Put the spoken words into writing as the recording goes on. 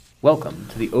Welcome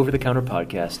to the Over the Counter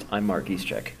podcast. I'm Mark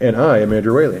Eastcheck. And I am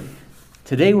Andrew Whaley.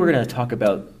 Today we're going to talk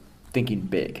about thinking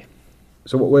big.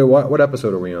 So what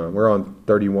episode are we on? We're on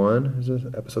 31. Is this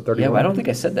episode 31? Yeah, well, I don't think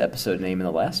I said the episode name in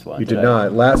the last one. You did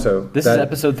not. Lasso. This is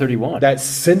episode 31. That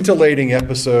scintillating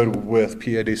episode with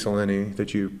Pia De Salini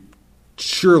that you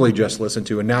surely just listened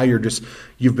to, and now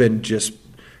you've been just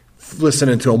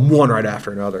listening to them one right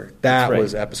after another. That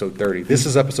was episode 30. This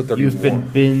is episode 31. You've been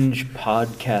binge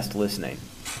podcast listening.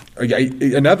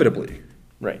 Inevitably.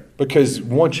 Right. Because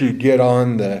once you get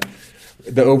on the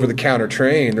over-the-counter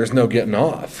train, there's no getting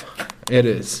off. It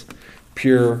is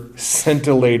pure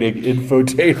scintillating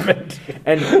infotainment.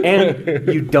 and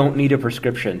you don't need a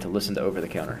prescription to listen to Over the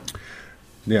Counter.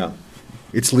 Yeah.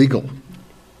 It's legal.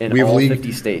 In all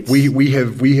 50 states. We've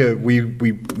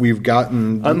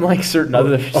gotten, unlike certain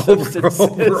other substances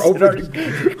in our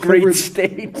great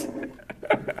state.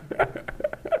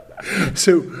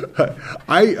 So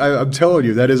I'm telling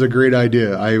you, that is a great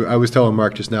idea. I was telling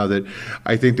Mark just now that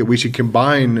I think that we should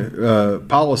combine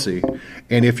policy.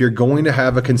 And if you're going to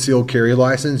have a concealed carry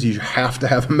license, you have to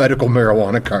have a medical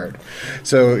marijuana card.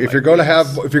 So if you're going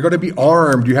to be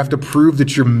armed, you have to prove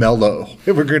that you're mellow.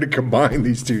 If we're going to combine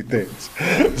these two things.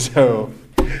 So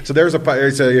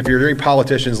if you're hearing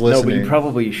politicians listening. No, but you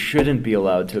probably shouldn't be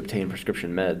allowed to obtain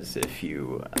prescription meds if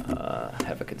you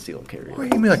have a concealed carry. What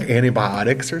do you mean, like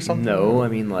antibiotics or something? No, I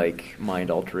mean like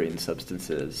mind-altering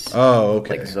substances. Oh,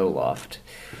 okay. Like Zoloft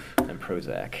and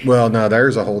Prozac. Well, no,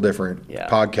 there's a whole different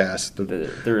podcast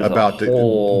about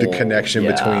the connection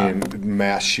between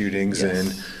mass shootings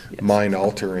and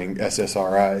mind-altering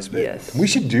SSRIs. But we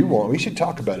should do one. We should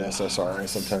talk about SSRIs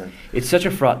sometime. It's such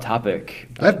a fraught topic.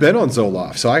 I've been on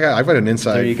Zoloft, so I've got an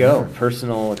insight. There you go.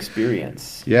 Personal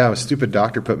experience. Yeah, a stupid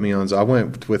doctor put me on. I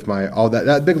went with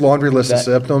that big laundry list of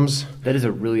symptoms. That is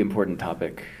a really important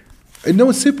topic.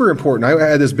 No, it's super important. I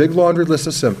had this big laundry list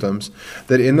of symptoms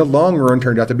that in the long run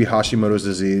turned out to be Hashimoto's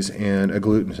disease and a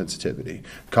gluten sensitivity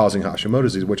causing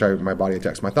Hashimoto's disease, which my body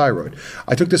attacks my thyroid.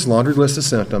 I took this laundry list of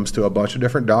symptoms to a bunch of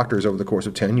different doctors over the course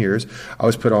of 10 years. I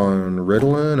was put on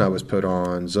Ritalin. I was put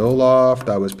on Zoloft.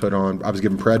 I was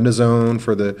given prednisone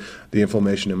for the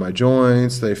inflammation in my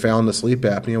joints. They found the sleep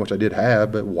apnea, which I did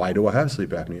have, but why do I have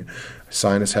sleep apnea?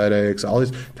 Sinus headaches, all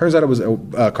these. Turns out it was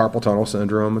carpal tunnel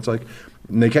syndrome. It's like,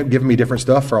 and they kept giving me different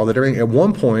stuff for all the different. At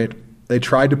one point, they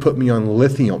tried to put me on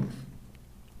lithium,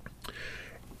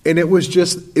 and it was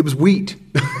wheat.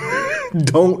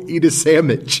 Don't eat a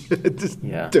sandwich.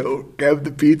 Don't have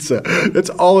the pizza. That's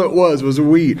all it was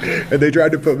wheat. And they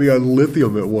tried to put me on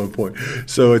lithium at one point.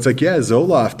 So it's like,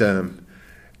 Zoloft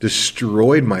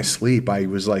destroyed my sleep. I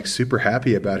was like super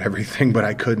happy about everything, but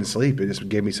I couldn't sleep. It just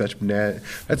gave me such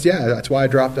that's why I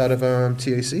dropped out of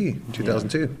TAC in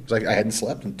 2002. It's like I hadn't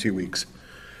slept in 2 weeks,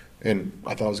 and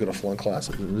I thought I was going to flunk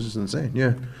classes. It was just insane.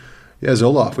 Yeah,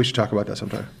 Zoloft. We should talk about that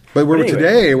sometime. But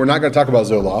today we're not going to talk about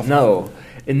Zoloft. No.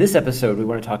 In this episode, we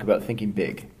want to talk about thinking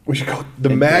big. We should call it The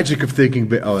Magic of Thinking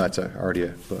Big. Oh, that's already a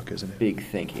book, isn't it? Big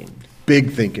thinking. Big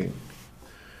thinking.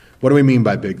 What do we mean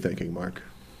by big thinking, Mark?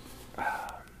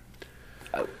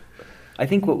 I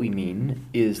think what we mean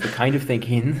is the kind of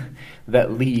thinking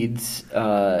that leads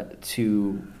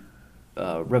to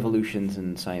revolutions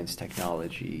in science,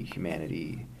 technology,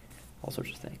 humanity, all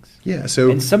sorts of things. Yeah.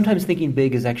 And sometimes thinking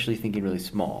big is actually thinking really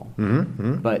small.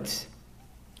 Mm-hmm. But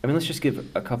let's just give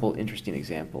a couple interesting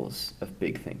examples of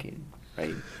big thinking,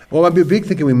 right? Well, by big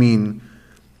thinking we mean,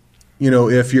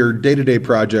 if your day-to-day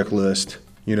project list,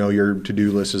 your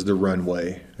to-do list is the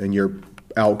runway, and your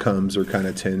outcomes are kind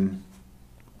of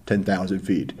 10,000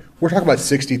 feet. We're talking about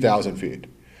 60,000 feet.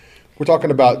 We're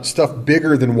talking about stuff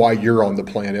bigger than why you're on the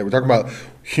planet. We're talking about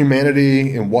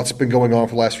humanity and what's been going on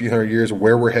for the last few hundred years,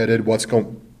 where we're headed, what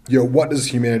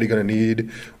is humanity going to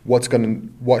need, what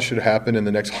should happen in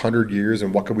the next 100 years,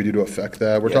 and what can we do to affect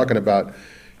that. We're talking about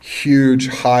huge,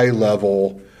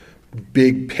 high-level,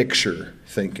 big picture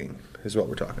thinking is what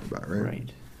we're talking about, right?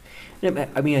 Right.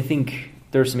 I think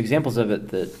there are some examples of it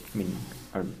that,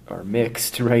 are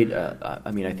mixed, right?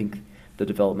 I think the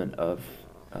development of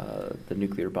the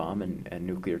nuclear bomb and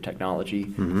nuclear technology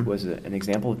was an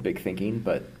example of big thinking,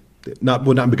 but not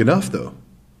big enough though.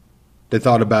 They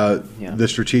thought about the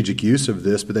strategic use of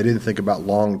this, but they didn't think about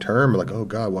long term. Like, oh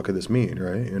God, what could this mean,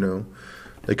 right?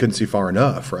 They couldn't see far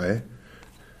enough, right?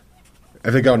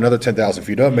 If they got another 10,000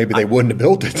 feet up, maybe they wouldn't have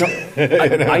built it.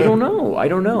 I don't know.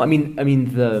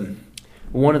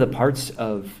 One of the parts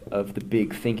of the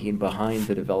big thinking behind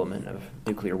the development of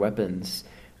nuclear weapons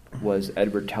was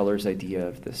Edward Teller's idea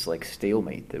of this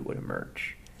stalemate that would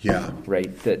emerge. Yeah.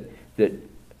 Right. That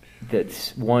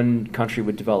that one country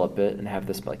would develop it and have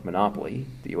this like monopoly,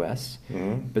 the U.S.,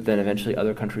 but then eventually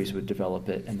other countries would develop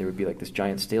it, and there would be like this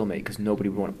giant stalemate because nobody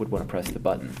would want to press the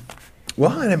button.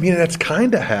 Well, I mean, that's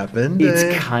kind of happened.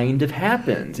 It's kind of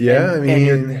happened. Yeah, and, I mean...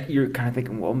 And you're kind of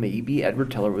thinking, well, maybe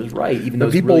Edward Teller was right, even though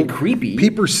it's really creepy.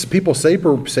 People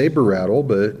saber rattle,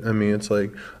 but, I mean, it's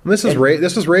like... This is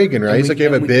Reagan, right? He's like,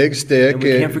 you have a big stick. And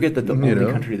we can't forget that the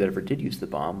only country that ever did use the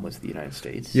bomb was the United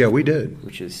States. Yeah, we did.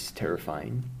 Which is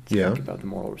terrifying. Yeah. Think about the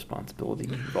moral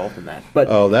responsibility involved in that.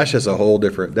 But that's just a whole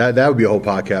different... That would be a whole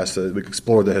podcast that we could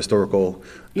explore the historical...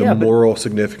 moral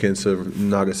significance of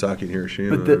Nagasaki and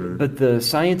Hiroshima. But the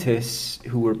scientists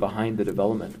who were behind the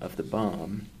development of the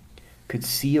bomb could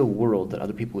see a world that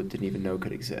other people didn't even know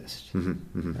could exist,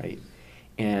 right?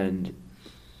 And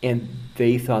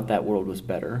they thought that world was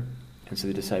better, and so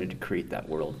they decided to create that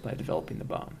world by developing the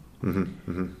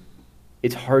bomb.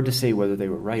 It's hard to say whether they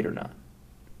were right or not,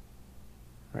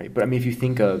 right? But I mean, if you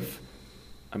think of,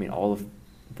 I mean, all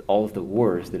of the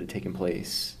wars that had taken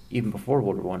place even before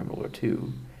World War I and World War II,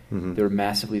 they were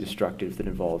massively destructive that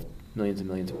involved millions and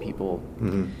millions of people.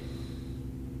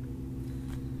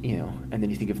 You know, and then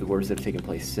you think of the wars that have taken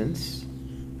place since,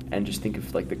 and just think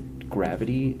of like the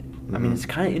gravity. I mean, it's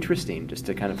kind of interesting just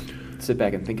to kind of sit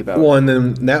back and think about. Well, and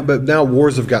then now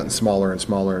wars have gotten smaller and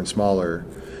smaller and smaller,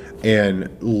 and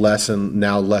less and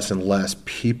less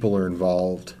people are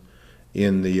involved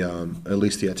in the at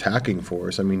least the attacking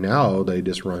force. I mean, now they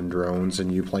just run drones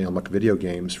and you play on like video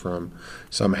games from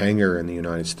some hangar in the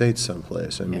United States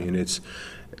someplace. I mean,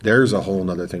 there's a whole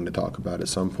other thing to talk about at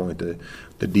some point, the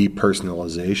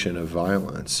depersonalization of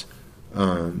violence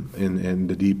and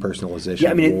the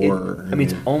depersonalization of war. I mean,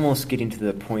 it's almost getting to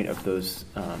the point of those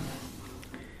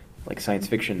like science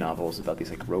fiction novels about these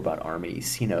like robot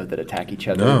armies, you know, that attack each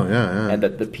other. And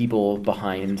that the people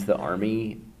behind the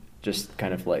army just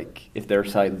kind of like, if their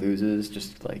side loses,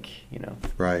 just like, you know,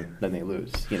 then they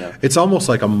lose, you know. It's almost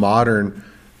like a modern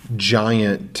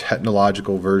giant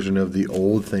technological version of the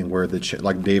old thing where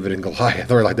like David and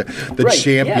Goliath, or like the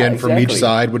champion from each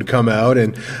side would come out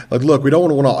and like, look, we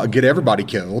don't want to get everybody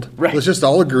killed. Let's just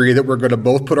all agree that we're going to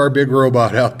both put our big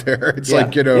robot out there. It's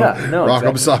like, you know,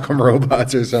 Rock'em Sock'em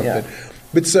Robots or something.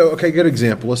 But so, okay, good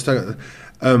example. Let's talk.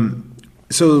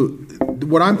 So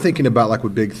what I'm thinking about, like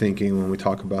with big thinking when we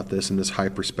talk about this and this high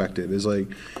perspective, is like,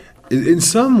 in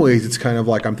some ways it's kind of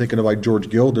like I'm thinking of like George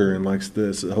Gilder and like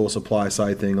this whole supply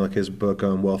side thing, like his book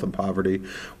Wealth and Poverty,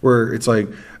 where it's like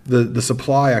the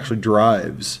supply actually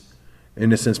drives,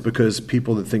 in a sense, because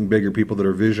people that think bigger, people that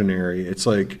are visionary, it's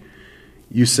like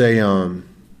you say,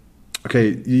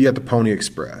 okay, you got the Pony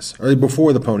Express, or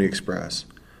before the Pony Express,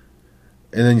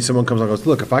 and then someone comes along and goes,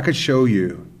 look, if I could show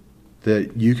you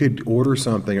that you could order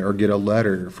something or get a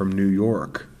letter from New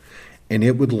York and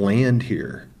it would land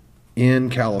here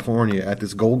in California at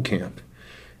this gold camp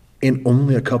in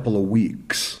only a couple of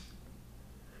weeks.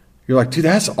 You're like, dude,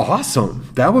 that's awesome.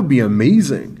 That would be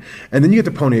amazing. And then you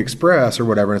get the Pony Express or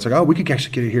whatever, and it's like, oh, we could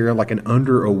actually get it here in like in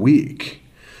under a week.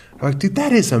 I'm like, dude,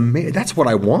 that is amazing. That's what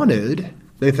I wanted.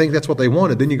 They think that's what they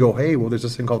wanted. Then you go, hey, well, there's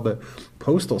this thing called the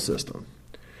postal system.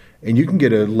 And you can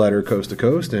get a letter coast to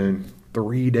coast in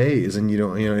 3 days, and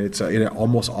it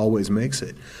almost always makes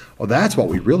it. Well, that's what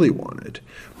we really wanted.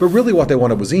 But really what they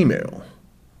wanted was email,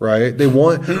 right? They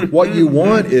want, what you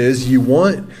want is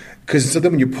because so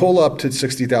then when you pull up to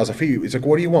 60,000 feet, it's like,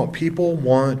 what do you want? People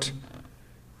want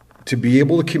to be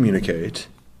able to communicate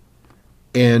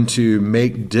and to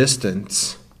make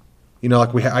distance. You know,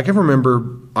 like I can remember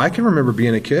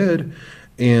being a kid,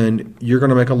 and you're going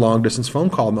to make a long distance phone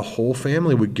call, and the whole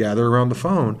family would gather around the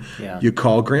phone. Yeah. You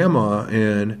call grandma,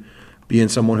 and being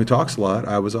someone who talks a lot,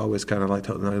 I was always kind of like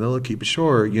telling them, "Look, keep it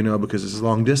short," you know, because it's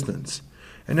long distance.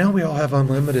 And now we all have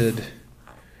unlimited.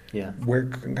 Yeah. Where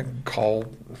can I call?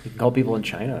 You can call people in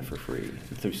China for free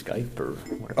through Skype or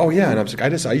whatever. Oh yeah, and I'm like,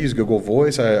 I use Google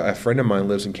Voice. A friend of mine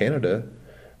lives in Canada,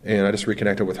 and I just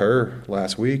reconnected with her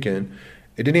last week, and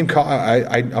it didn't even cost.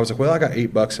 I was like, well, I got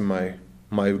 $8 in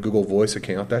my Google Voice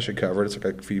account. That should cover it. It's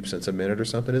like a few cents a minute or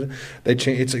something. Isn't it? They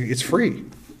change. It's free.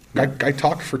 I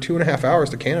talked for 2.5 hours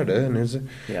to Canada,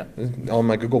 and on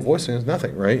my Google Voice, and it's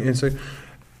nothing, right? And so,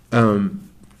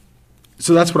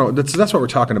 so that's what we're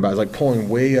talking about. Is like pulling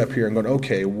way up here and going,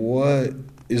 okay, what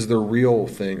is the real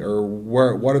thing, or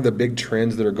what are the big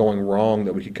trends that are going wrong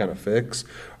that we could kind of fix,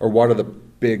 or what are the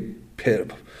big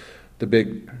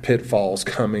pitfalls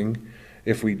coming?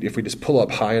 If we just pull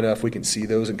up high enough, we can see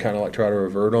those and kind of like try to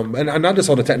revert them, and not just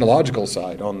on the technological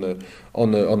side, on the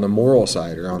moral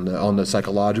side, or on the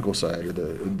psychological side, or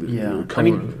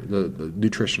the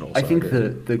nutritional side. I think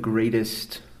the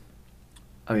greatest.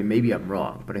 I mean, maybe I'm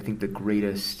wrong, but I think the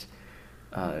greatest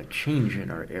change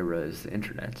in our era is the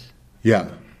internet, Yeah.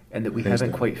 and that we Hands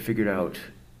haven't down. quite figured out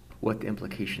what the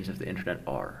implications of the internet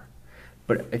are.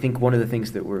 But I think one of the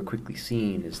things that we're quickly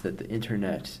seeing is that the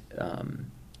internet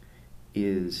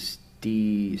is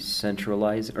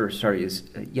decentralizing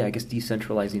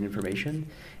information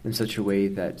in such a way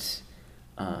that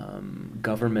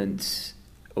government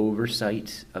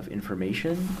oversight of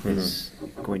information is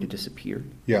going to disappear.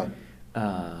 Yeah.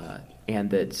 And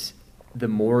that the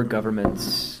more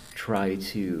governments try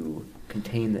to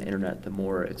contain the internet, the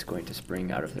more it's going to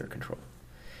spring out of their control.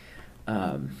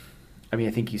 I mean,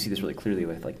 I think you see this really clearly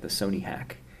with like the Sony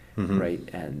hack, right?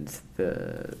 And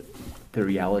the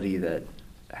reality that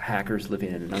hackers living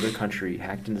in another country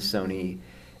hacked into Sony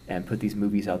and put these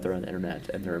movies out there on the internet,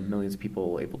 and there are millions of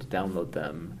people able to download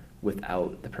them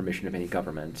without the permission of any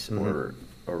government or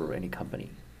any company.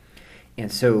 And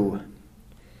so,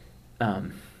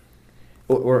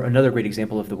 or another great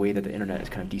example of the way that the internet is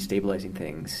kind of destabilizing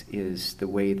things is the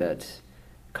way that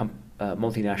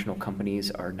multinational companies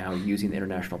are now using the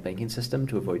international banking system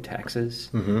to avoid taxes,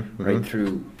 right?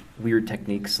 Through weird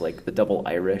techniques like the double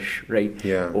Irish, right?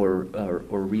 Yeah. Or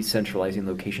re-centralizing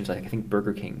locations. Like I think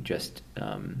Burger King just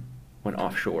went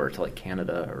offshore to like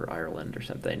Canada or Ireland or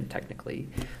something technically.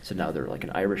 So now they're like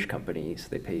an Irish company, so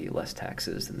they pay less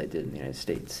taxes than they did in the United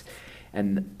States.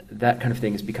 And that kind of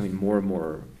thing is becoming more and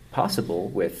more possible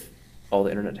with all the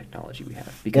internet technology we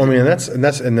have. Because Well, I mean,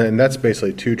 that's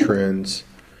basically two trends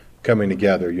coming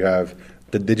together. You have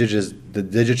the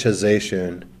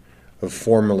digitization of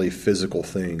formerly physical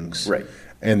things, right,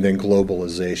 and then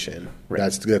globalization. Right.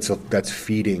 That's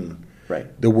feeding.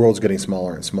 Right. The world's getting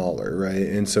smaller and smaller, right?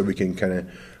 And so we can kind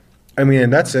of, I mean,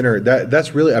 and that's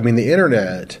really, I mean, the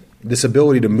internet, this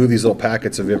ability to move these little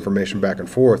packets of information back and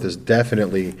forth is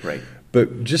definitely right.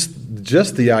 But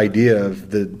just the idea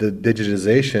of the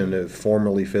digitization of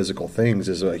formerly physical things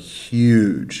is a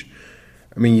huge.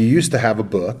 I mean, you used to have a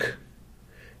book,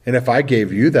 and if I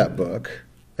gave you that book,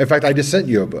 in fact, I just sent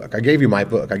you a book. I gave you my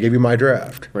book. I gave you my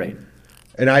draft, Right.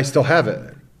 and I still have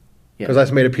it because Yeah. I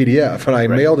just made a PDF and I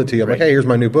mailed it to you. I'm like, Right. hey, here's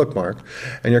my new book, Mark,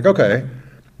 and you're like, okay.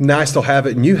 Now I still have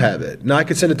it, and you have it. Now I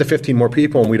could send it to 15 more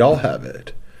people, and we'd all have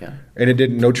it. Yeah. And it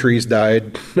didn't. No trees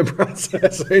died in the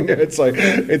process. And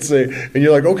and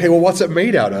you're like, okay, well, what's it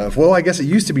made out of? Well, I guess it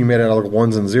used to be made out of like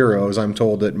ones and zeros. I'm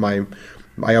told that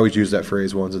I always use that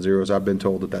phrase, ones and zeros. I've been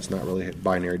told that that's not really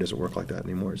binary. Doesn't work like that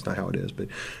anymore. It's not how it is. But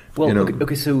Well, you know,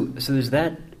 okay. So there's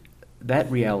that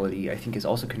reality. I think is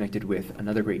also connected with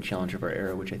another great challenge of our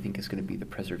era, which I think is going to be the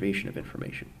preservation of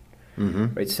information.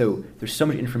 Right. So there's so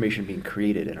much information being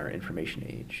created in our information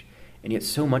age, and yet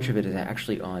so much of it is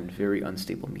actually on very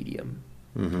unstable medium.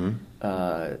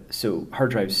 So hard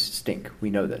drives stink. We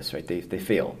know this, right? They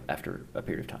fail after a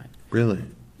period of time. really,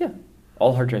 Yeah,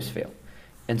 all hard drives fail.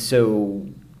 And so,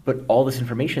 but all this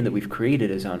information that we've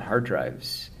created is on hard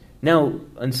drives. Now,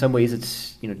 in some ways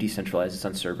it's, decentralized, it's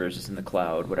on servers, it's in the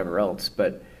cloud, whatever else,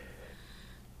 but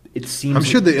it seems... I'm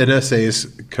sure the NSA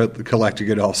is collecting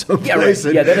it also. Yeah, right.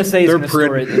 Yeah, the NSA is going to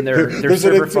store it in their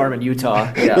server farm in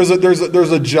Utah. Yeah.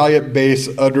 There's a giant base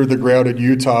under the ground in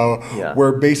Utah Yeah.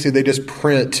 where basically they just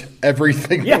print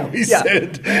everything that we Yeah.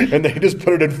 send, and they just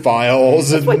put it in files.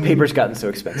 That's and why paper's gotten so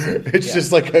expensive. It's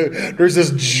just like there's this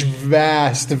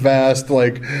vast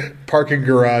like parking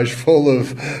garage full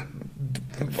of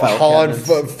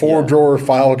four-drawer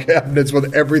file cabinets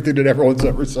with everything that everyone's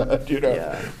ever said.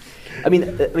 Yeah. I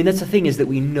mean, that's the thing is that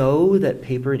we know that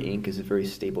paper and ink is a very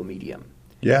stable medium.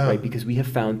 Yeah. Right? Because we have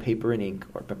found paper and ink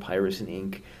or papyrus and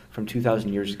ink from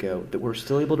 2,000 years ago that we're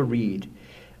still able to read.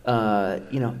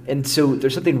 And so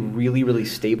there's something really, really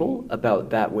stable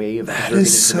about that way of That preserving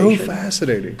is so information.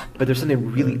 fascinating. But there's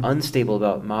something really unstable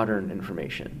about modern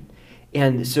information.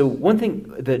 And so one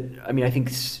thing that, I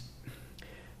think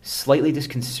slightly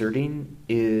disconcerting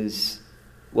is...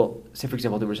 Well, say, for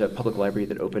example, there was a public library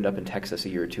that opened up in Texas a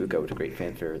year or two ago to great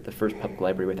fanfare, the first public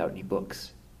library without any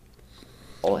books.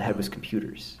 All it had was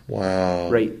computers. Wow.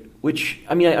 Right? Which,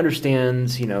 I understand,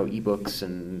 ebooks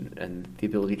and the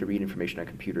ability to read information on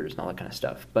computers and all that kind of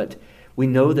stuff. But we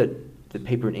know that the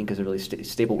paper and ink is a really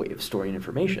stable way of storing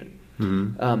information.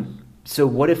 So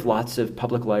what if lots of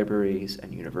public libraries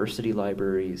and university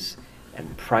libraries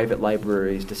and private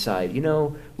libraries decide,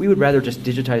 we would rather just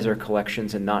digitize our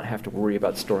collections and not have to worry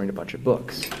about storing a bunch of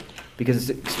books because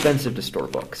it's expensive to store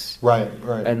books. Right.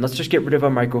 And let's just get rid of our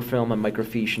microfilm and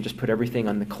microfiche and just put everything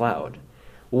on the cloud.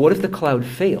 Well, what if the cloud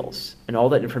fails and all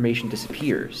that information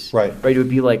disappears? Right. It would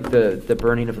be like the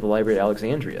burning of the library at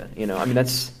Alexandria.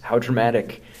 That's how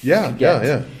dramatic it could get.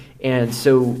 Yeah. And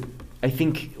so I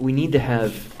think we need to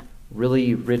have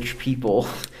really rich people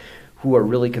who are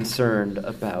really concerned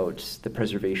about the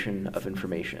preservation of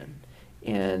information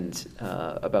and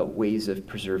about ways of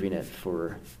preserving it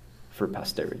for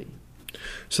posterity.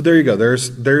 So there you go.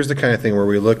 There's the kind of thing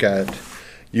where you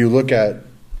look at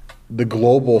the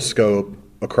global scope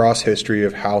across history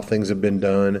of how things have been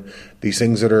done, these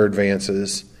things that are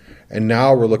advances, and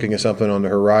now we're looking at something on the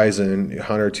horizon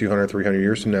 100, 200, 300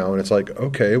 years from now, and it's like,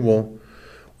 okay, well,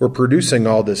 we're producing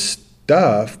all this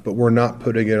stuff, but we're not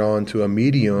putting it onto a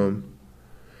medium.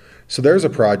 So there's a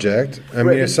project. I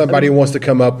mean, if somebody wants to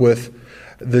come up with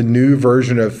the new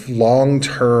version of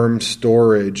long-term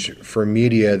storage for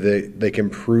media that they can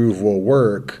prove will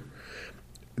work,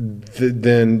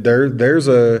 then there's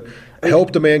a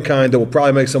help to mankind that will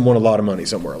probably make someone a lot of money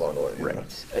somewhere along the way.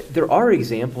 Right. There are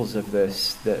examples of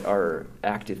this that are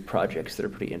active projects that are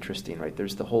pretty interesting, right?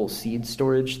 There's the whole seed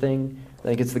storage thing. I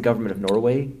think it's the government of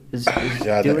Norway is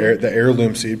doing. The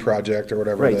heirloom seed project or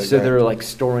whatever. Right, so they're like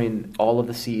storing all of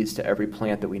the seeds to every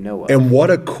plant that we know of. And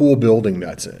what a cool building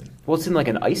that's in. Well, it's in like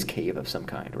an ice cave of some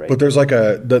kind, right? But there's like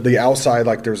the outside,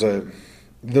 like there's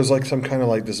like some kind of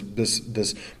like this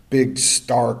big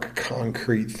stark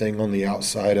concrete thing on the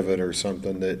outside of it or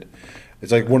something that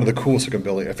it's like one of the coolest looking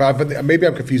buildings. Maybe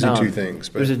I'm confusing two things.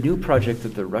 But there's a new project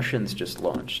that the Russians just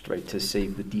launched, right, to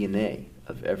save the DNA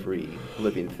of every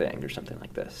living thing or something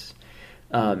like this.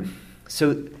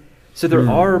 So there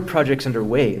are projects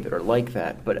underway that are like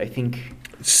that, but I think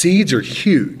seeds are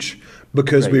huge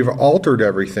because we've altered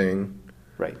everything.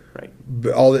 Right.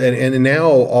 And now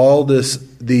all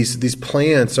these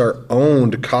plants are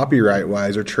owned copyright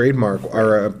wise or trademark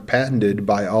are patented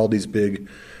by all these big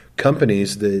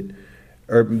companies that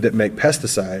make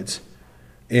pesticides.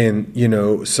 And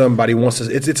somebody wants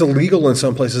to. It's illegal in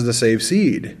some places to save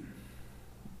seed.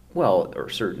 Well, or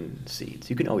certain seeds.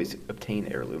 You can always obtain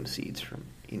heirloom seeds from.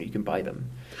 You can buy them.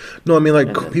 No, I mean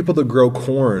like people that grow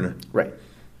corn. Right.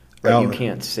 You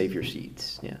can't save your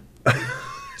seeds. Yeah.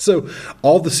 So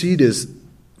all the seed is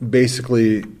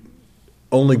basically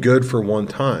only good for one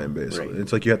time, basically. Right.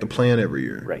 It's like you have to plant every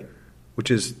year. Right. Which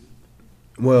is,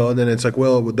 and then it's like,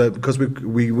 because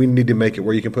we need to make it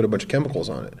where you can put a bunch of chemicals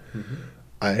on it.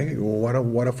 Mm-hmm.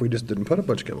 What if we just didn't put a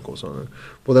bunch of chemicals on it?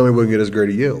 Well, then we wouldn't get as great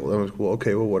a yield. Then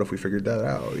what if we figured that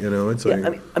out? It's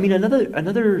like... I mean,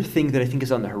 another thing that I think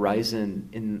is on the horizon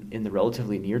in the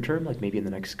relatively near term, like maybe in the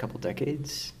next couple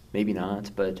decades, maybe not,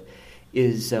 but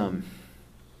is...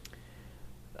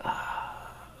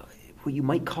 what you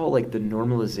might call like the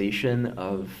normalization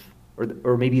of,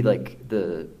 or maybe like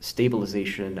the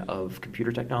stabilization of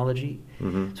computer technology.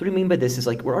 Mm-hmm. So what I mean by this is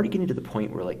like we're already getting to the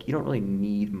point where like you don't really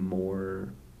need more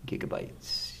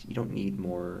gigabytes. You don't need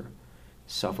more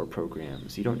software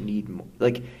programs. You don't need more,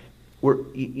 like we're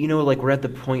at the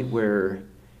point where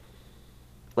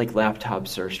like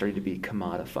laptops are starting to be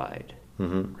commodified,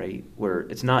 mm-hmm. right? Where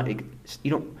it's not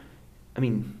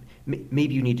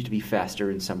maybe you need it to be faster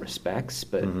in some respects,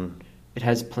 but mm-hmm. it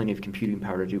has plenty of computing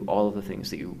power to do all of the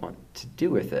things that you want to do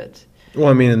with it. Well,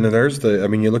 I mean, and then there's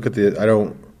you look at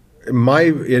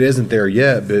it isn't there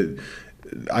yet, but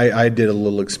I did a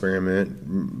little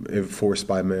experiment forced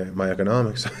by my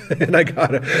economics, and I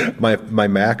got my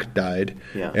Mac died,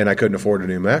 and I couldn't afford a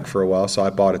new Mac for a while, so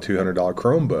I bought a $200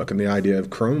 Chromebook. And the idea of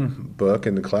Chromebook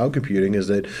and the cloud computing is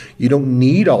that you don't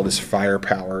need all this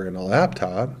firepower in a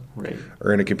laptop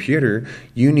or in a computer.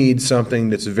 You need something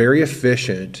that's very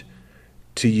efficient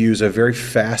to use a very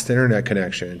fast internet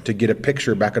connection to get a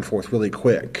picture back and forth really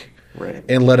quick. Right.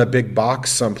 And let a big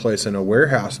box someplace in a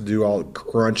warehouse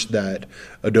crunch that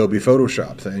Adobe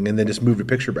Photoshop thing, and then just move the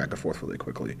picture back and forth really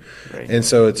quickly. Right. And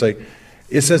so it's like,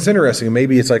 it's interesting.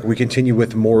 Maybe it's like we continue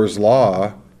with Moore's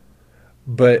law,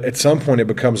 but at some point it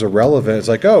becomes irrelevant. It's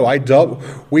like,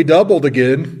 we doubled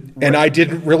again, and I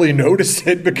didn't really notice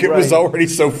it because it was already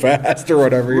so fast or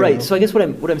whatever. Right. So I guess what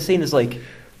I'm saying is like,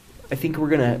 I think we're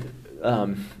gonna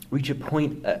reach a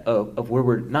point of where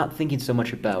we're not thinking so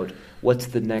much about what's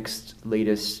the next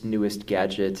latest, newest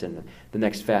gadget and the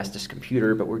next fastest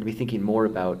computer, but we're going to be thinking more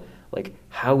about like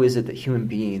how is it that human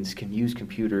beings can use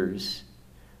computers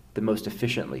the most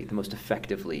efficiently, the most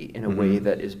effectively in a mm-hmm. way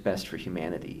that is best for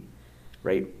humanity,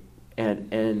 right?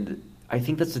 And I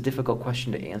think that's a difficult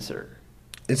question to answer.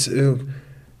 It's there's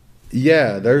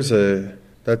a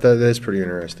that is pretty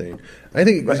interesting. I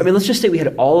think. Right. I mean, let's just say we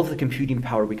had all of the computing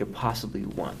power we could possibly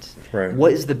want. Right.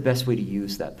 What is the best way to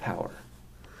use that power?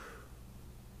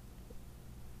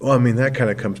 Well, I mean, that kind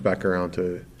of comes back around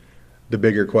to the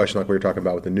bigger question, like we were talking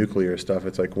about with the nuclear stuff.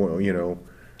 It's like,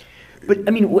 but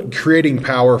I mean, creating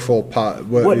powerful,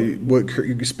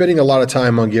 spending a lot of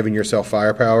time on giving yourself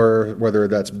firepower, whether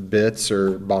that's bits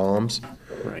or bombs.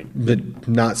 Right. but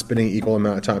not spending equal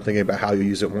amount of time thinking about how you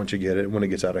use it once you get it, when it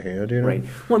gets out of hand. You know? Right.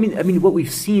 Well, I mean, what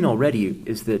we've seen already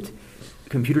is that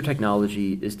computer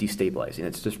technology is destabilizing.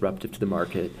 It's disruptive to the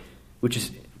market, which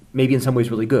is maybe in some ways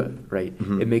really good, right?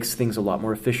 Mm-hmm. It makes things a lot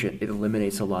more efficient. It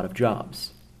eliminates a lot of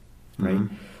jobs, right?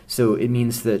 Mm-hmm. So it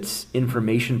means that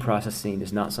information processing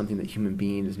is not something that human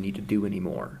beings need to do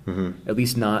anymore, at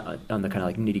least not on the kind of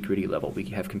like nitty-gritty level. We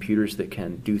have computers that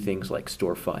can do things like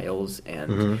store files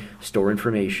and store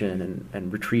information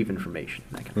and retrieve information,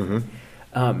 that kind of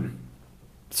thing.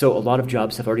 So a lot of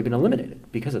jobs have already been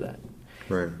eliminated because of that.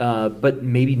 Right. But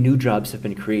maybe new jobs have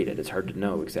been created. It's hard to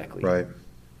know exactly. Right.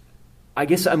 I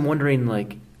guess I'm wondering,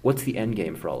 like, what's the end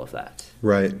game for all of that?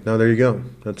 Right. No, there you go.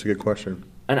 That's a good question.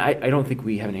 And I don't think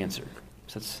we have an answer.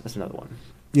 So that's another one.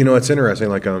 You know, it's interesting.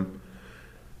 Like,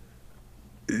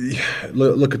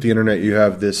 look at the internet. You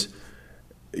have this,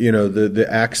 you know, the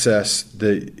access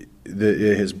that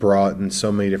it has brought in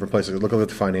so many different places. Look at the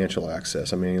financial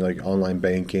access. I mean, like online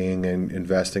banking and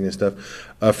investing and stuff.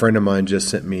 A friend of mine just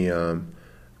sent me an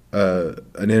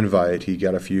invite. He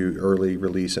got a few early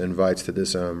release invites to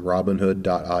this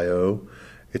Robinhood.io.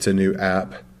 It's a new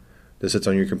app that sits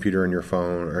on your computer and your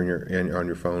phone, or on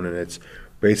your phone, and it's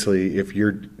basically if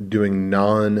you're doing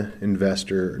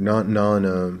non-investor,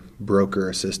 broker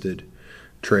assisted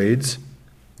trades,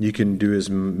 you can do as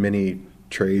many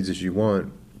trades as you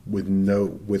want with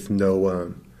no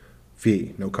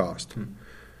fee, no cost.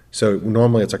 So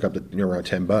normally it's like up to around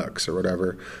 $10 or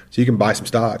whatever. So you can buy some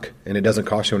stock and it doesn't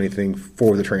cost you anything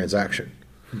for the transaction.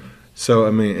 So,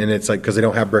 I mean, and it's like, because they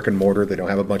don't have brick and mortar, they don't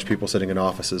have a bunch of people sitting in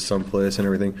offices someplace and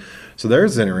everything. So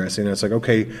there's interesting. It's like,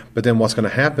 okay, but then what's going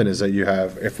to happen is that you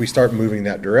have, if we start moving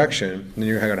that direction, then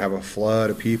you're going to have a flood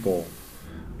of people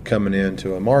coming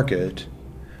into a market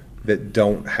that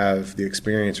don't have the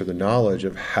experience or the knowledge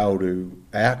of how to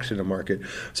act in a market.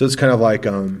 So it's kind of like,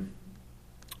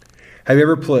 have you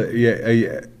ever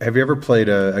played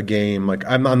a game like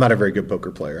I'm not a very good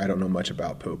poker player. I don't know much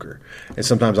about poker, and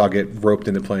sometimes I'll get roped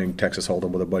into playing Texas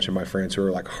Hold'em with a bunch of my friends who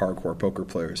are like hardcore poker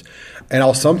players, and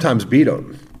I'll sometimes beat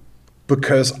them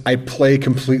because I play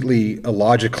completely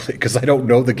illogically because I don't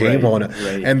know the game on it,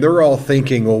 and they're all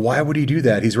thinking, well, why would he do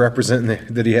that? He's representing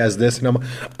that he has this, and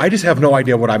I just have no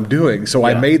idea what I'm doing. So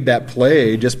I made that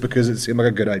play just because it seemed like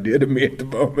a good idea to me at the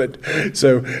moment.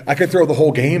 So I could throw the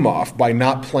whole game off by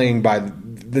not playing by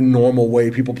the normal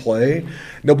way people play.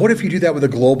 Now, what if you do that with a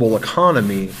global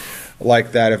economy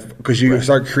like that? Because you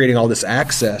start creating all this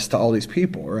access to all these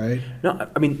people, right? No,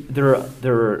 I mean, there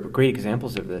are great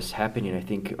examples of this happening. I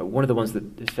think one of the ones that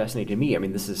is fascinating to me, I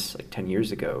mean, this is like 10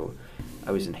 years ago,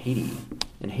 I was in Haiti,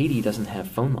 and Haiti doesn't have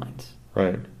phone lines.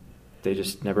 Right. They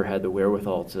just never had the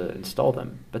wherewithal to install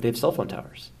them, but they have cell phone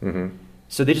towers.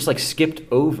 So they just like skipped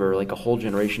over like a whole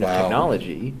generation of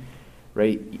technology,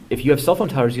 right? If you have cell phone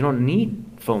towers, you don't need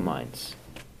phone lines.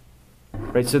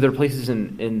 Right, so there are places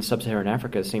in sub-Saharan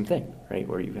Africa, same thing, right,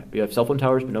 where you have cell phone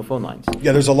towers but no phone lines.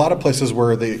 Yeah, there's a lot of places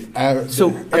where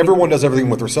everyone does everything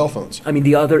with their cell phones. I mean,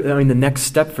 the next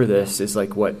step for this is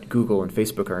like what Google and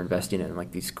Facebook are investing in,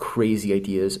 like these crazy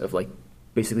ideas of like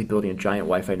basically building a giant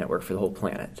Wi-Fi network for the whole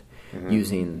planet,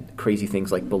 using crazy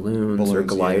things like balloons or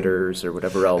gliders or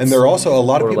whatever else. And there are also a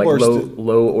lot of people like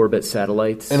low orbit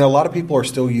satellites. And a lot of people are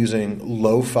still using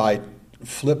lo-fi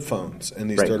flip phones in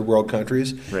these third world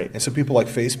countries. And so people like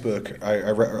Facebook, I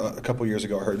read, a couple years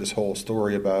ago, I heard this whole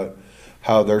story about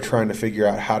how they're trying to figure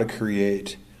out how to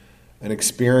create an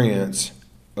experience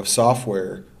of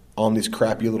software on these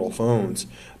crappy little phones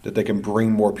that they can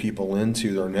bring more people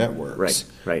into their networks.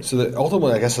 Right. So that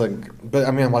ultimately, I guess, but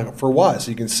I mean, I'm like, for what? So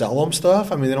you can sell them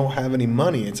stuff? I mean, they don't have any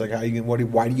money. It's like, why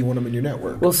do you want them in your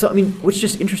network? Well, so I mean, what's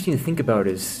just interesting to think about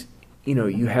is, you know,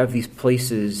 you have these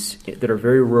places that are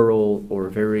very rural or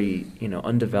very,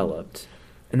 undeveloped,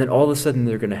 and then all of a sudden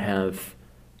they're going to have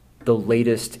the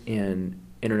latest in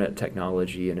internet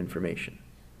technology and information.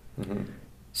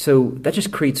 So that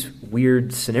just creates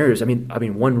weird scenarios. I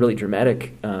mean, one really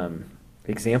dramatic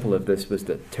example of this was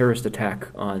the terrorist attack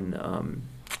on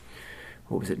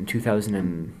what was it, in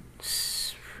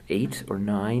 2008 or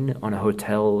 9 on a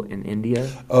hotel in India.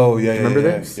 Oh yeah, remember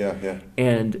this? Yeah.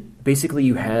 And basically,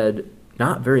 you had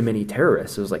not very many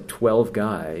terrorists. It was like 12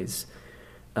 guys,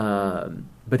 but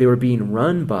they were being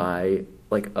run by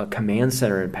like a command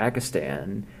center in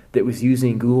Pakistan that was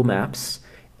using Google Maps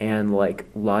and like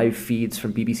live feeds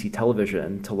from BBC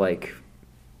television to like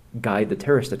guide the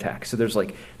terrorist attack. So there's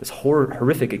like this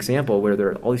horrific example where there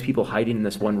are all these people hiding in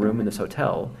this one room in this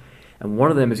hotel, and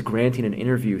one of them is granting an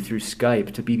interview through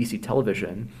Skype to BBC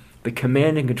television. The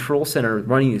command and control center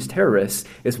running these terrorists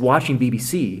is watching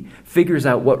BBC, figures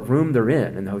out what room they're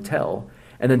in the hotel,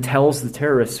 and then tells the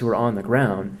terrorists who are on the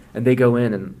ground, and they go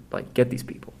in and like get these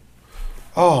people.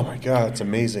 Oh my God, it's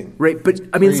amazing. Right, but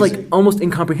I mean, it's Crazy. like almost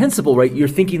incomprehensible, right? You're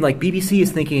thinking like BBC is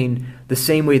thinking the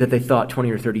same way that they thought 20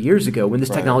 or 30 years ago when this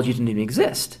Right. technology didn't even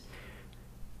exist.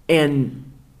 And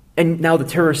now the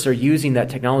terrorists are using that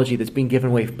technology that's being given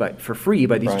away for free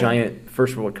by these Right. giant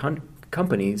first world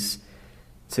companies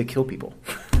to kill people.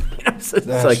 So it's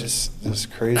That's like,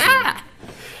 just crazy.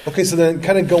 Okay, so then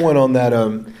kind of going on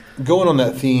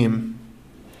that theme,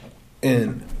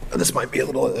 and this might be a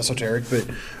little esoteric, but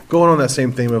going on that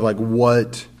same theme of like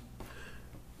what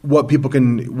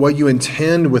you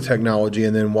intend with technology,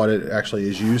 and then what it actually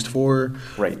is used for.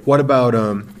 Right. What about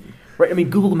right. I mean,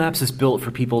 Google Maps is built for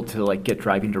people to like get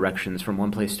driving directions from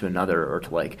one place to another, or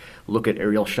to like look at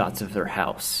aerial shots of their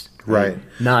house. Right.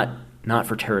 Not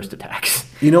for terrorist attacks.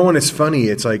 You know, when it's funny,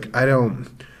 it's like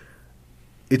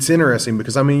it's interesting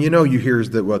because I mean, you hear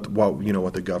that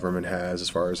what the government has as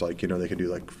far as like, they can do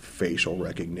like facial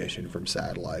recognition from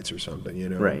satellites or something,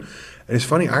 Right. And it's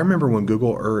funny, I remember when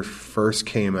Google Earth first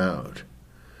came out,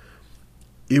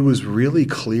 it was really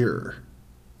clear.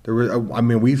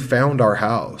 We found our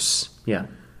house. Yeah.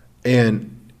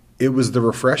 And it was the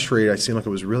refresh rate, I seemed like it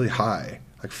was really high,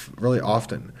 like really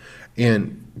often.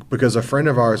 And because a friend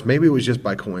of ours, maybe it was just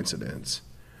by coincidence,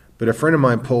 but a friend of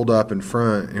mine pulled up in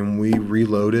front and we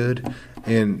reloaded,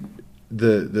 and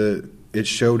it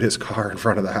showed his car in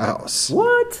front of the house.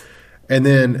 What? And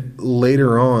then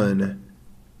later on,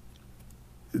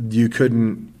 you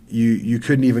couldn't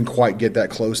even quite get that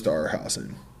close to our house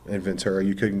in Ventura.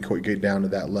 You couldn't quite get down to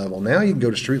that level. Now you can go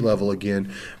to street level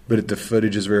again, but the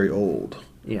footage is very old.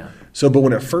 Yeah. So, but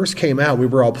when it first came out, we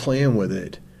were all playing with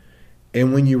it,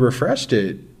 and when you refreshed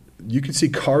it, you could see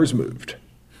cars moved.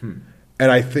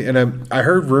 And I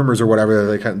heard rumors or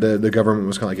whatever that the government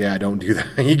was kind of like, yeah, don't do that.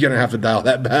 You're gonna have to dial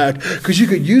that back because you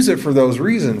could use it for those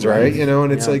reasons, right?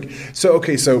 And it's like, so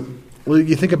okay, so well,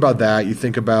 you think about that. You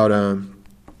think about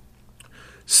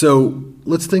so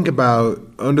let's think about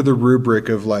under the rubric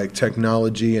of like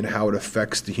technology and how it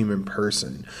affects the human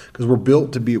person, because we're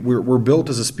built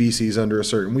as a species under a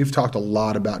certain. We've talked a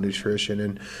lot about nutrition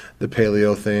and the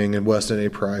paleo thing and Weston A.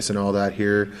 Price and all that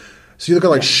here. So you look at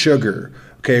like sugar.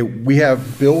 Okay, we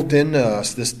have built in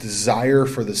us this desire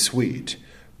for the sweet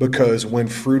because when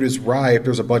fruit is ripe,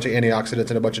 there's a bunch of antioxidants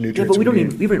and a bunch of Yeah, nutrients. but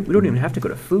we don't even have to go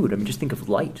to food. I mean, just think of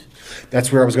light.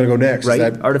 That's where I was going to go next. Right?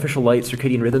 Artificial light,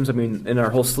 circadian rhythms. I mean, in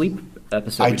our whole sleep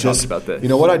episode, we talked about this. You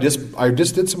know what? I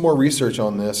just did some more research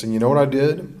on this, and you know what I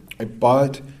did? I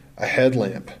bought a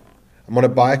headlamp. I'm going to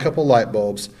buy a couple light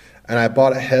bulbs, and I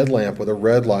bought a headlamp with a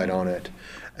red light on it,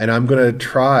 and I'm going to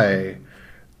try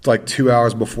like 2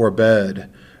 hours before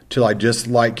bed to like just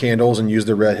light candles and use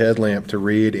the red headlamp to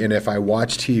read. And if I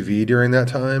watch TV during that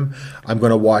time, I'm going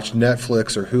to watch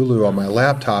Netflix or Hulu on my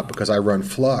laptop because I run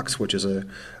Flux, which is a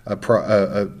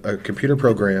computer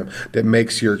program that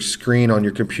makes your screen on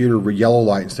your computer yellow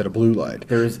light instead of blue light.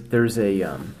 There's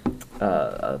a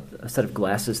set of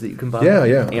glasses that you can buy.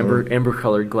 Yeah. Amber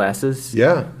colored glasses.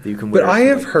 Yeah. That you can wear. But I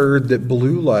have heard that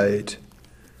blue light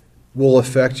will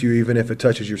affect you even if it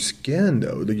touches your skin,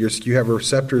 though. You have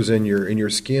receptors in your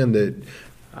skin that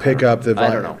pick up the. I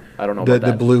don't know about the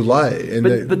that. blue light, and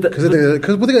because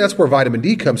that's where vitamin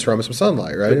D comes from. It's from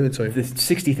sunlight, right? The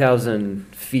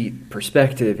 60,000 feet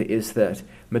perspective is that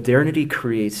modernity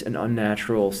creates an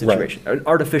unnatural situation, an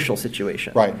artificial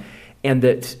situation, right? And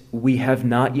that we have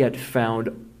not yet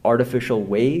found artificial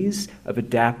ways of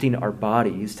adapting our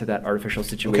bodies to that artificial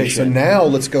situation. Okay, so now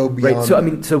let's go beyond.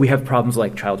 Right. So we have problems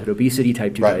like childhood obesity,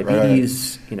 type 2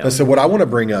 diabetes. Right. So what I want to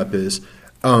bring up is,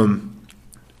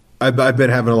 I've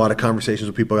been having a lot of conversations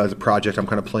with people as a project I'm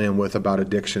kind of playing with about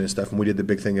addiction and stuff, and we did the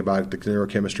big thing about the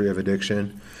neurochemistry of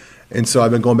addiction, and so I've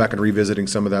been going back and revisiting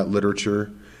some of that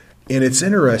literature, and it's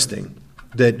interesting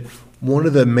that one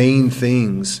of the main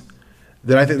things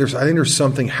that I think there's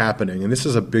something happening, and this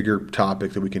is a bigger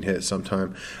topic that we can hit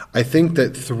sometime. I think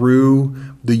that through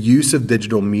the use of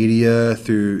digital media,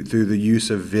 through the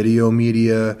use of video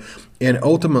media, and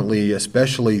ultimately,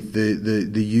 especially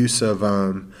the use of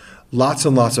lots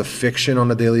and lots of fiction on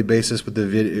a daily basis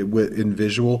in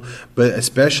visual, but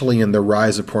especially in the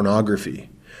rise of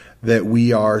pornography, that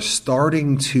we are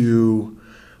starting to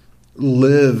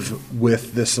live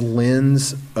with this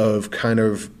lens of kind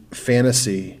of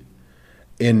fantasy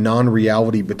in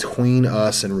non-reality between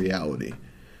us and reality.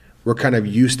 We're kind of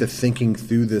used to thinking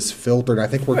through this filter, and I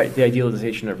think we're the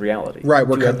idealization of reality. Right,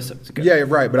 we're episodes ago. Yeah,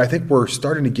 right. But I think we're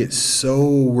starting to get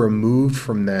so removed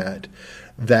from that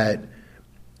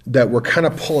that we're kind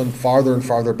of pulling farther and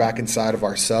farther back inside of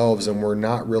ourselves, and we're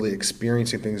not really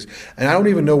experiencing things. And I don't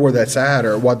even know where that's at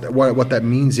or what that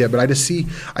means yet. But I see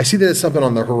that it's something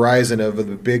on the horizon of the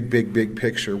big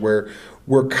picture where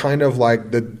we're kind of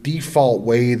like the default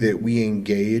way that we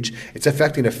engage. It's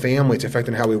affecting a family. It's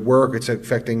affecting how we work. It's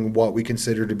affecting what we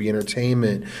consider to be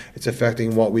entertainment. It's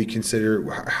affecting what we consider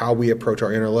how we approach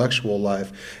our intellectual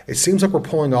life. It seems like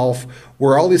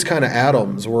we're all these kind of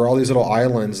atoms. We're all these little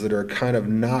islands that are kind of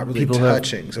not really People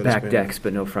touching. Have so back decks,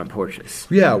 but no front porches.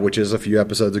 Yeah, which is a few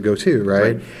episodes ago too,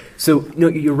 right? So no,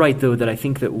 you're right though that I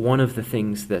think that one of the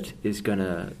things that is going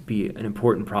to be an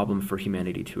important problem for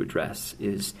humanity to address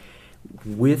is,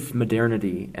 with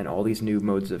modernity and all these new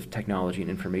modes of technology and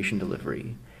information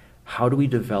delivery, how do we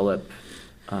develop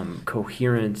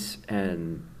coherent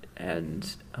and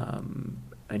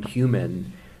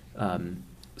human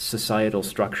societal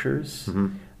structures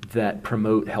that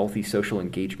promote healthy social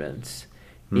engagements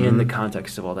in the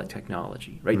context of all that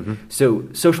technology, right? So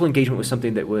social engagement was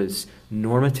something that was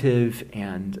normative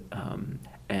and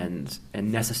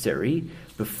necessary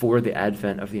before the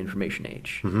advent of the information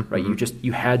age, right?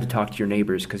 You had to talk to your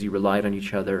neighbors because you relied on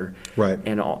each other, right?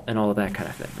 And all of that kind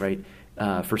of thing,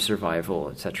 right? For survival,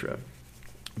 etc.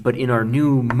 But in our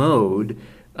new mode,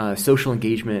 social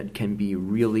engagement can be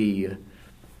really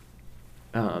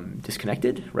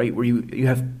disconnected, right? Where you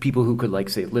have people who could, like,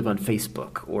 say, live on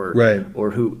Facebook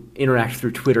or who interact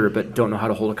through Twitter but don't know how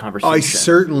to hold a conversation. I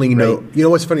certainly know. Right? You know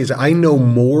what's funny is I know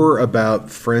more about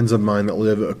friends of mine that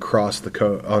live across the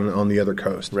on the other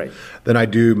coast, right, than I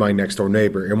do my next door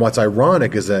neighbor. And what's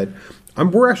ironic is that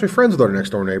we're actually friends with our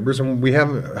next door neighbors, and we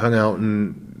haven't hung out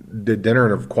and did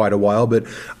dinner in quite a while, but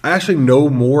I actually know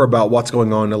more about what's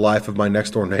going on in the life of my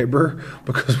next door neighbor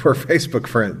because we're Facebook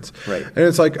friends. Right. And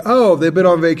it's like, oh, they've been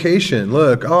on vacation.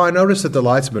 Look, oh, I noticed that the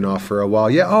lights have been off for a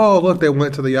while. Yeah, oh, look, they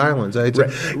went to the islands. It's like,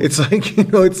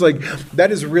 it's like,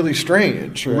 that is really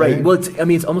strange. Right. Well,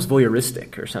 it's almost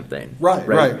voyeuristic or something.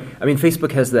 Right. I mean,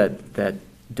 Facebook has that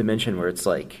dimension where it's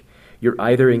like you're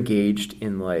either engaged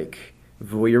in like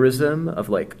voyeurism of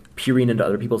like peering into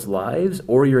other people's lives,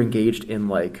 or you're engaged in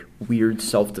like weird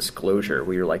self-disclosure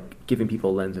where you're like giving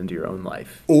people a lens into your own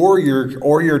life, or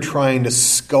you're trying to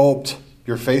sculpt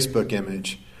your Facebook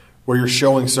image where you're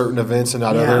showing certain events and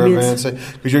not other events,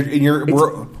 because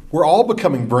we're all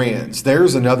becoming brands.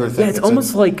 There's another thing. Yeah, it's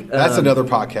almost like that's another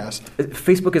podcast.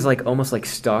 Facebook is like almost like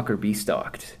stalk or be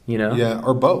stalked, you know? Yeah,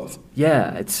 or both.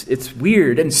 Yeah, it's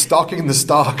weird and stalking the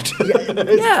stalked.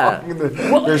 Yeah.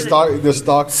 They're stalking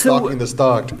the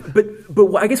stalked.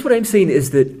 But I guess what I'm saying is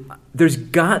that there's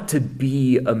got to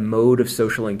be a mode of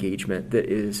social engagement that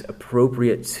is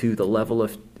appropriate to the level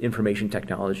of information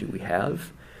technology we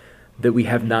have that we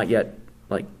have not yet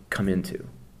like come into.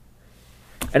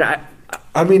 And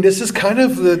I mean, this is kind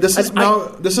of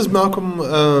Malcolm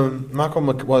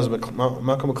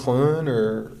McLuhan,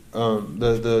 or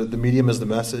the medium is the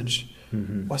message.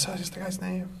 What's the guy's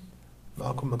name?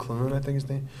 Malcolm McLuhan, I think his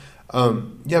name.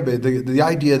 Yeah, but the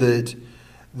idea that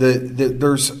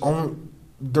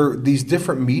these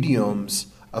different mediums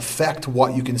affect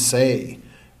what you can say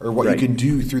or what you can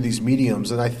do through these mediums,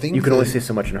 and I think you can only say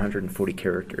so much in 140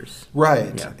 characters.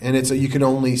 Right, yeah. And you can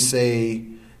only say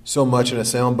so much in a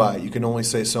soundbite. You can only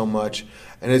say so much,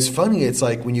 and it's funny. It's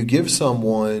like when you give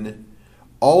someone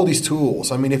all these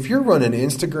tools. I mean, if you're running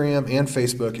Instagram and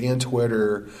Facebook and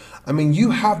Twitter, I mean, you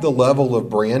have the level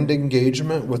of brand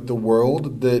engagement with the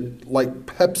world that like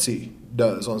Pepsi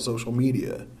does on social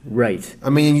media. Right.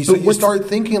 I mean, you start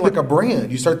thinking like a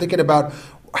brand. You start thinking about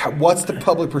what's the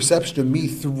public perception of me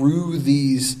through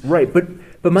these right.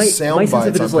 But my sense of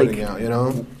it is like, out, you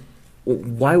know,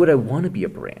 why would I want to be a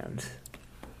brand?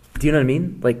 Do you know what I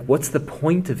mean? Like, what's the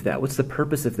point of that? What's the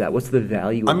purpose of that? What's the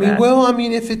value of that?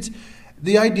 If it's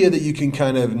the idea that you can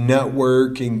kind of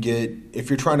network and get, if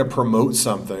you're trying to promote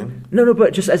something. No,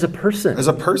 but just as a person. As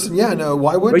a person, yeah, no,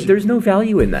 why would you? There's no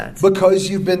value in that. Because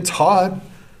you've been taught,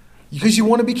 because you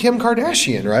want to be Kim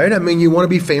Kardashian, right? I mean, you want to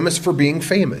be famous for being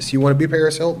famous. You want to be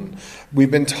Paris Hilton.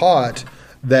 We've been taught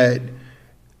that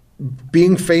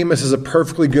being famous is a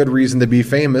perfectly good reason to be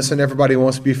famous, and everybody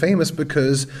wants to be famous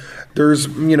because there's,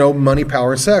 money,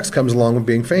 power, and sex comes along with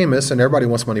being famous, and everybody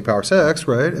wants money, power, sex,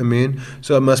 right? I mean,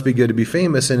 so it must be good to be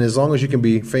famous, and as long as you can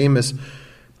be famous,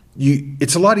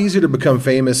 it's a lot easier to become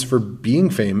famous for being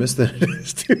famous than it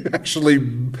is to actually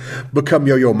become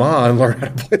Yo-Yo Ma and learn how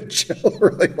to play the cello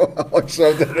really well or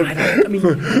something.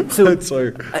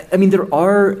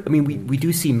 We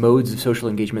do see modes of social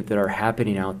engagement that are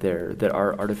happening out there that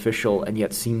are artificial and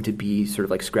yet seem to be sort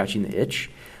of like scratching the itch.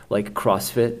 Like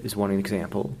CrossFit is one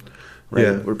example. right?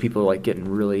 Yeah. Where people are like getting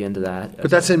really into that. But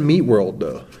that's in Meat World,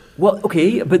 though. Well,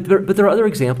 okay, but there are other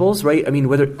examples, right? I mean,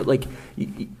 whether like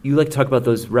you like to talk about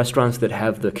those restaurants that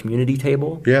have the community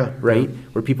table, Yeah. right,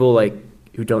 where people like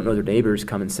who don't know their neighbors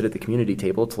come and sit at the community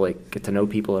table to like get to know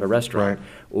people at a restaurant,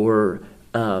 or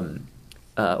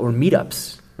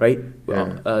meetups, right?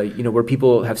 Yeah. Where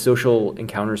people have social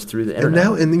encounters through the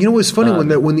internet. And you know what's funny,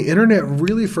 when the internet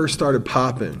really first started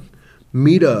popping,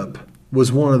 Meetup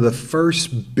was one of the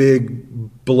first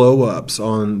big blow ups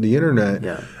on the internet.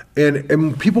 Yeah.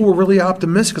 And people were really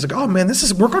optimistic. It's like, oh man,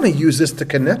 we're going to use this to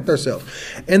connect ourselves.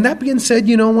 And that being said,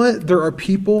 you know what? There are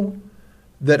people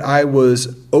that I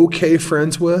was okay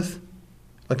friends with,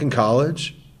 like in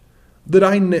college,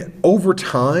 that over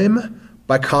time,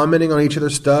 by commenting on each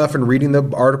other's stuff and reading the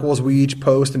articles we each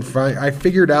post, and I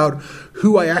figured out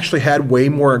who I actually had way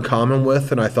more in common with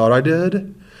than I thought I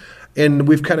did. And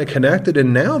we've kind of connected.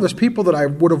 And now there's people that I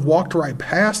would have walked right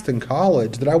past in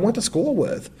college that I went to school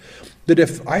with, that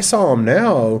if I saw them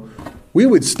now, we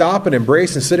would stop and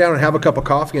embrace and sit down and have a cup of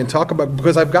coffee and talk about,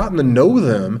 because I've gotten to know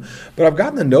them, but I've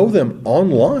gotten to know them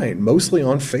online, mostly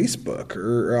on Facebook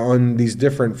or on these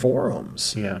different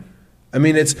forums. Yeah. I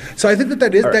mean, so I think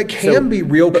that can be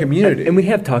real community. And we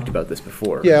have talked about this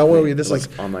before. Yeah, well, this is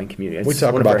online community. We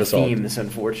talk about this all. Themes,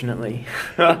 unfortunately.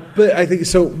 But I think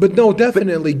so. But no,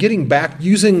 definitely getting back,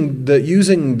 using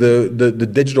the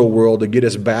digital world to get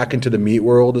us back into the meat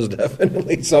world is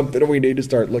definitely something we need to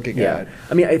start looking at.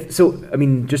 I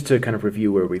mean, just to kind of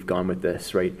review where we've gone with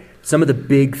this, right? Some of the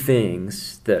big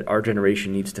things that our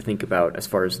generation needs to think about as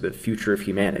far as the future of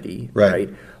humanity, right,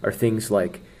 are things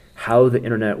like how the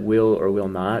internet will or will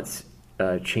not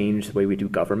change the way we do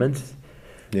government,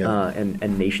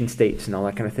 and nation states and all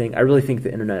that kind of thing. I really think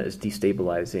the internet is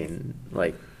destabilizing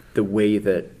like the way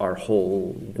that our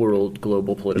whole world,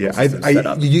 global political system is set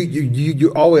up.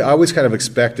 I always kind of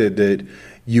expected that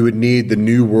you would need the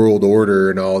new world order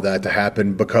and all that to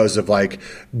happen because of like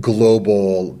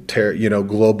global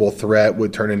threat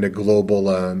would turn into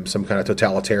global some kind of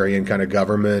totalitarian kind of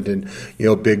government and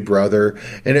Big Brother.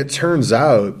 And it turns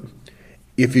out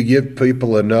if you give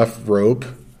people enough rope,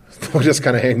 they'll just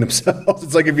kind of hang themselves.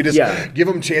 It's like if you just give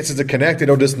them chances to connect,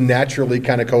 it'll just naturally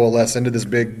kind of coalesce into this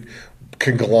big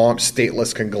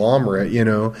stateless conglomerate,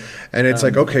 And it's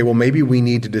like, okay, well maybe we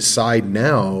need to decide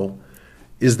now.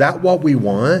 Is that what we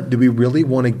want? Do we really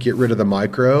want to get rid of the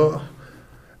micro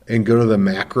and go to the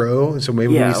macro? So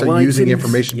maybe we start using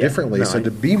information differently. So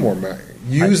to be more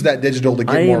that digital to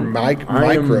get more micro.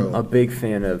 I am a big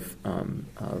fan of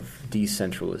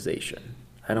decentralization.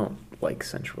 I don't like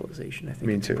centralization. I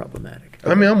think it's problematic.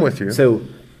 Okay. I mean, I'm with you.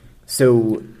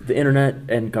 So the internet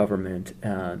and government,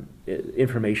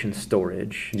 information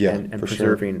storage, and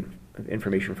preserving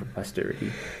information for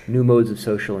posterity, new modes of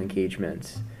social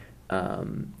engagement.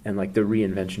 And like the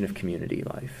reinvention of community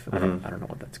life. I don't know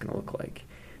what that's going to look like.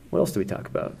 What else do we talk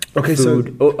about? Okay,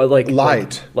 food, like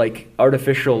light, like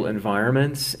artificial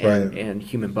environments and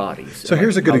human bodies. So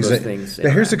here's a good example.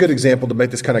 Here's a good example to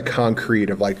make this kind of concrete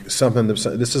of like something. This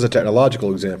is a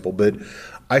technological example, but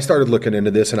I started looking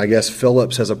into this, and I guess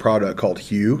Philips has a product called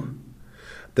Hue.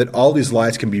 That all these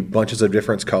lights can be bunches of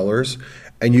different colors,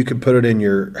 and you can put it in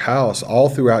your house, all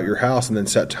throughout your house, and then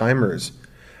set timers,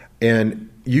 and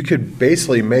you could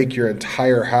basically make your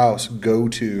entire house go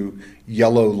to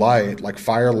yellow light, like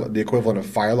the equivalent of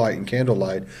firelight and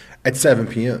candlelight, at 7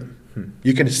 p.m.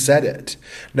 You can set it.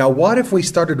 Now, what if we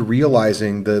started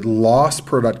realizing the lost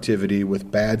productivity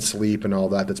with bad sleep and all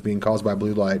that's being caused by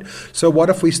blue light? So what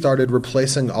if we started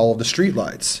replacing all of the street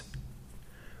lights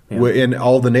in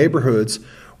all the neighborhoods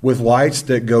with lights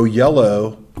that go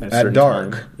yellow at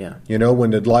dark? Time.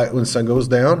 When the sun goes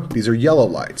down, these are yellow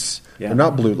lights. They're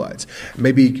not blue lights.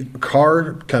 Maybe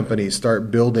car companies start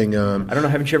building. I don't know.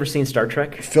 Haven't you ever seen Star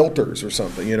Trek? Filters or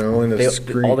something, in the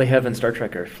screen. All they have in Star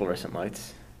Trek are fluorescent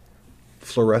lights.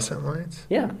 Fluorescent lights?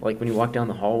 Yeah, like when you walk down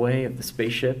the hallway of the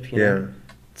spaceship.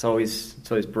 It's always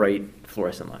bright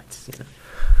fluorescent lights.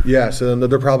 Yeah, so then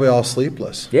they're probably all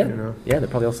sleepless. Yeah, they're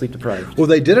probably all sleep deprived. Well,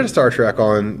 they did a Star Trek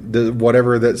on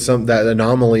that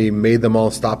anomaly made them all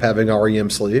stop having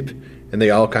REM sleep. And they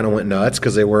all kind of went nuts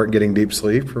because they weren't getting deep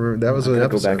sleep. That was an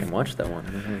episode. Go back and watch that one.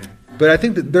 Mm-hmm. But I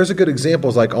think that there's a good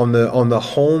examples like on the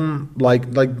home like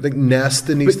Nest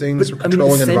and these things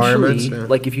controlling environments. Yeah.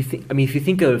 Like if you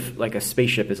think of like a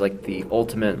spaceship as like the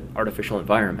ultimate artificial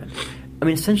environment. I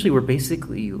mean, essentially we're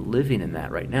basically living in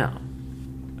that right now.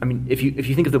 I mean, if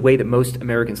you think of the way that most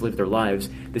Americans live their lives,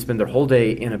 they spend their whole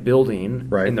day in a building,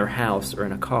 in their house, or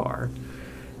in a car.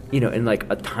 in like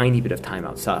a tiny bit of time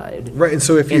outside. Right, and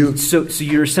so if you... So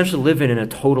you're essentially living in a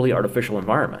totally artificial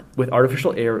environment with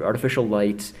artificial air, artificial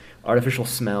light, artificial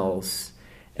smells,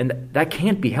 and that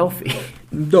can't be healthy.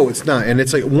 No, it's not. And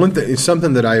it's like one thing, it's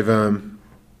something that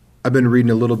I've been reading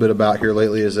a little bit about here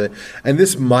lately is that, and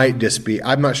this might just be,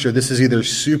 I'm not sure, this is either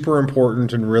super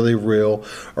important and really real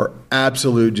or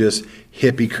absolute just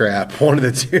hippie crap, one of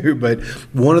the two. But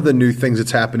one of the new things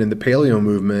that's happened in the paleo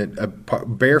movement,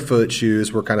 barefoot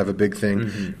shoes were kind of a big thing.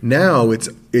 Mm-hmm. Now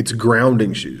it's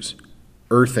grounding shoes,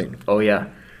 earthing. Oh, yeah.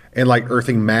 And like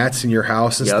earthing mats in your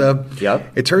house and stuff.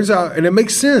 Yep. It turns out, and it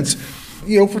makes sense, for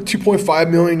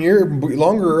 2.5 million years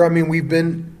longer, I mean, we've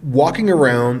been walking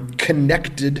around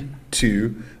connected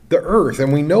to the earth,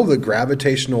 and we know that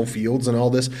gravitational fields and all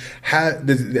this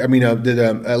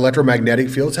the electromagnetic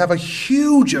fields have a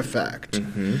huge effect.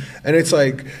 Mm-hmm. And it's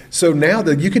like, so now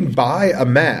that you can buy a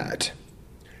mat,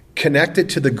 connect it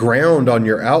to the ground on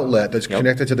your outlet that's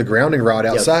connected to the grounding rod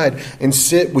outside, and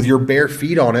sit with your bare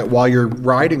feet on it while you're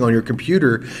writing on your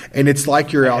computer, and it's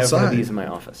like you're outside. I have one of these in my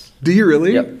office. Do you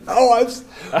really? Yep.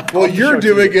 Well, you're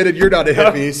doing it, and you're not a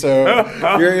hippie, so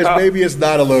maybe it's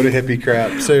not a load of hippie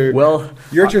crap. So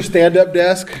you're at your stand-up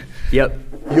desk. Yep.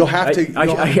 You'll have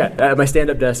to. My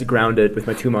stand-up desk grounded with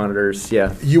my 2 monitors.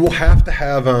 Yeah. You will have to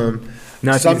have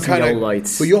some kind of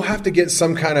lights. Well, you'll have to get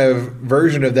some kind of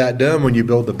version of that done when you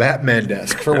build the Batman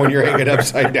desk for when you're hanging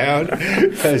upside down.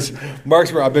 Because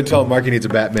I've been telling Mark he needs a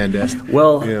Batman desk.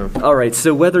 Well, all right.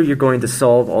 So whether you're going to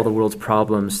solve all the world's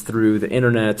problems through the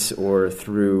internet or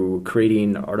through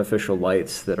creating artificial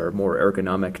lights that are more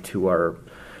ergonomic to our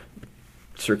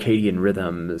circadian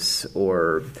rhythms,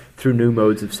 or through new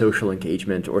modes of social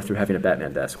engagement, or through having a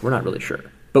Batman desk, we're not really sure.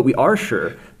 But we are sure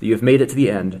that you have made it to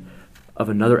the end of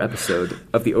another episode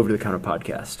of the Over the Counter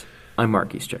podcast. I'm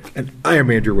Mark Easter. And I am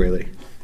Andrew Whaley.